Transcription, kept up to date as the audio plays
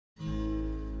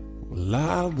Well,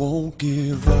 I won't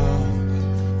give up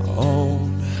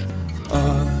on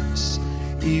us,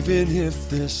 even if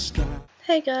the sky...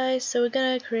 Hey guys, so we're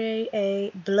going to create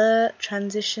a blur,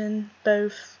 transition,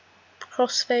 both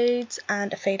crossfades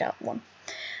and a fade out one.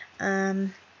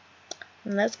 And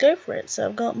let's go for it. So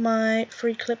I've got my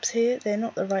 3 clips here. They're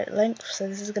not the right length, so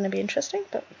this is going to be interesting,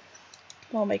 but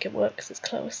I'll make it work because it's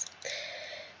close.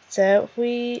 So if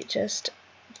we just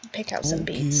pick out some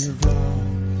beats.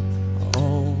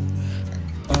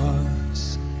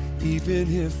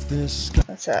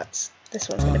 That's this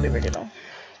one's going to be really long.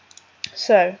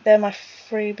 So they're my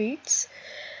 3 beats.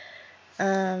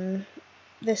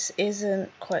 This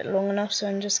isn't quite long enough, so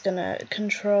I'm just going to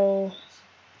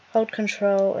hold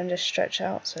control and just stretch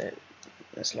out so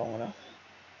it's long enough.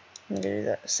 I'm going to do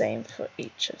that same for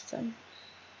each of them.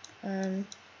 Don't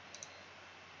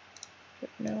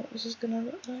know what this is going to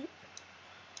look like.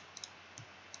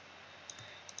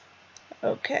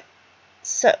 Okay,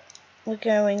 so we're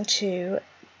going to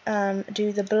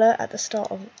do the blur at the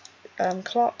start of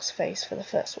Clark's face for the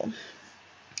first one.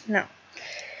 Now,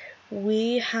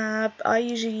 I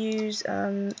usually use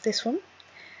this one,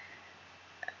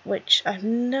 which I have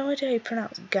no idea how you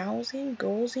pronounce.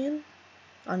 Gaussian?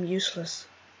 I'm useless.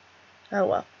 Oh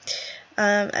well.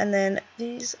 And then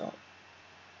these are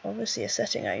obviously a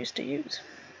setting I used to use.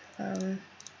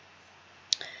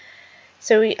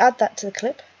 So we add that to the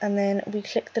clip, and then we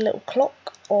click the little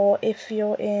clock, or if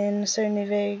you're in Sony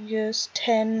Vegas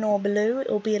 10 or below, it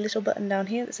will be a little button down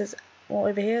here that says, or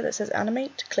over here that says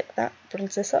animate. Click that,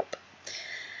 brings this up.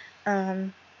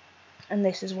 And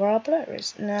this is where our blur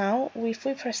is. Now, if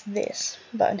we press this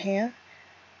button here,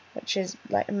 which is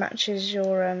like matches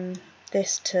your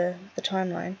this to the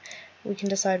timeline, we can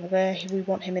decide where we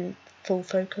want him in full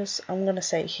focus. I'm gonna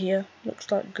say here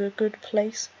looks like a good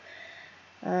place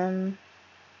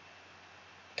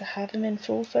to have him in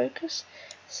full focus.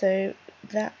 So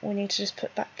that we need to just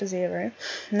put back to 0.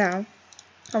 Now,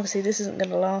 obviously this isn't going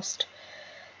to last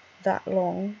that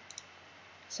long,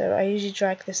 so I usually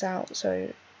drag this out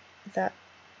so that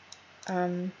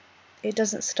it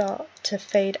doesn't start to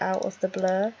fade out of the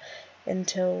blur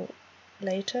until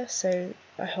later, so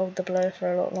I hold the blur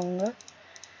for a lot longer,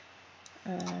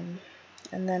 and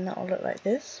then that will look like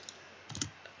this.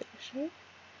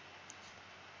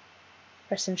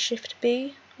 Pressing Shift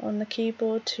B on the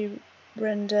keyboard to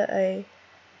render a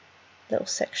little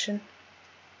section.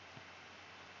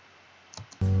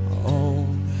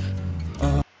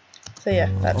 So yeah,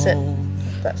 that's it.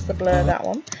 That's the blur, that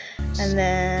one. And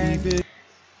then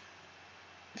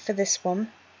for this one,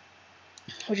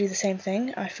 we'll do the same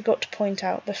thing. I forgot to point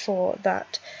out before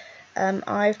that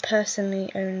I've personally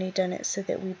only done it so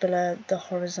that we blur the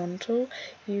horizontal.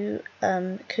 You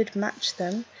could match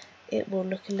them. It will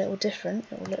look a little different.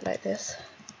 It will look like this.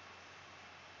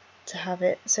 To have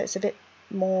it so it's a bit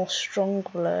more strong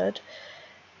blurred.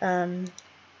 But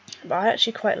I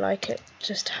actually quite like it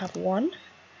just to have one.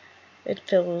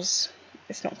 It's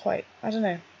not quite, I don't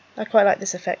know, I quite like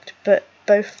this effect, but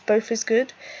both is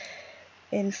good.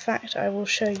 In fact, I will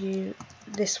show you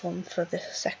this one for the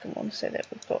second one so that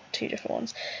we've got 2 different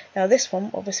ones. Now this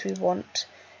one obviously we want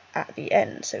at the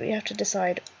end, so we have to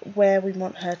decide where we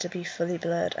want her to be fully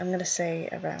blurred. I'm going to say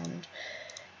around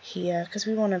here because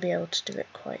we want to be able to do it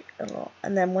quite a lot.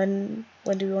 And then when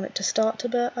do we want it to start to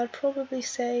blur? I'd probably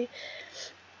say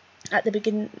at the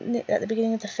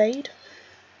beginning of the fade.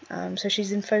 So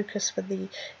she's in focus for the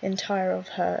entire of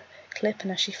her clip,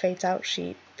 and as she fades out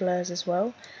she blurs as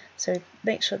well. So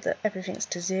make sure that everything's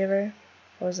to 0,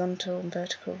 horizontal and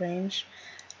vertical range.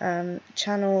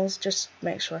 Channels, just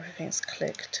make sure everything's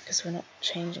clicked because we're not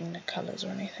changing the colours or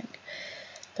anything.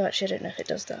 Though actually I don't know if it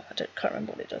does that, can't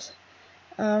remember what it does.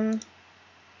 But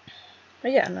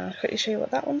yeah, now I'll quickly show you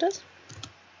what that one does.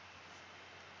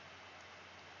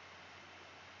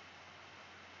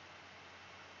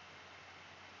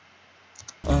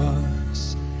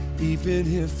 Even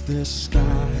if the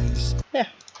skies... Yeah,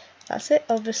 that's it.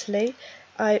 Obviously,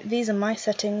 these are my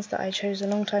settings that I chose a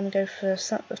long time ago for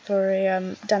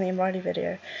a Danny and Riley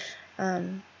video,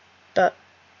 but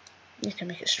you can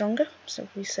make it stronger. So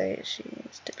if we say she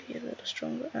needs to be a little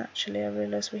stronger, actually I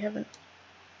realise we haven't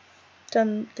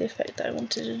done the effect that I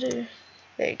wanted to do.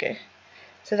 There you go.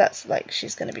 So that's like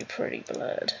she's going to be pretty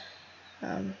blurred.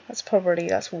 That's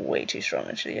way too strong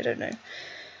actually. I don't know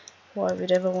why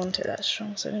we'd ever want it that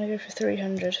strong, so I'm going to go for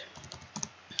 300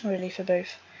 really for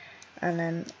both, and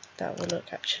then that will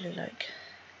look actually like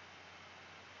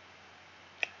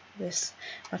this.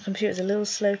 My computer's a little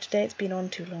slow today, it's been on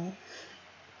too long.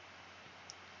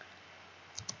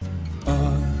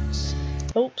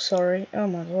 Oh sorry, oh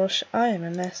my gosh, I am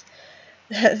a mess.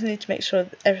 I need to make sure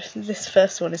that this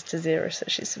first one is to 0 so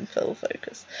she's in full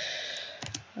focus.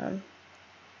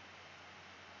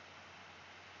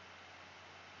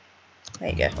 There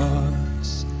you go.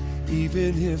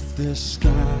 Even if the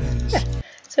skies. Yeah.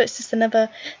 So it's just another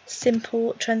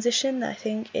simple transition. I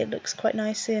think it looks quite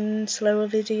nice in slower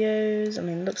videos. I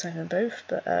mean, it looks like in both,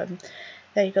 but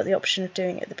there you've got the option of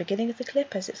doing it at the beginning of the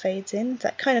clip as it fades in.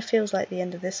 That kind of feels like the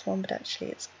end of this one, but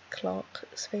actually it's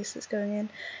Clark's face that's going in.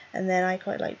 And then I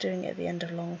quite like doing it at the end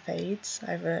of long fades.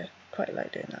 I quite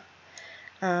like doing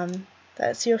that.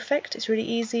 That's your effect. It's really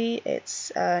easy.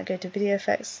 It's go to video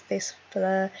effects, face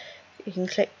blur. You can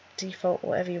click default,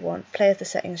 whatever you want, play with the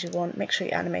settings you want, make sure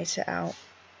you animate it out,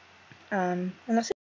 and that's it.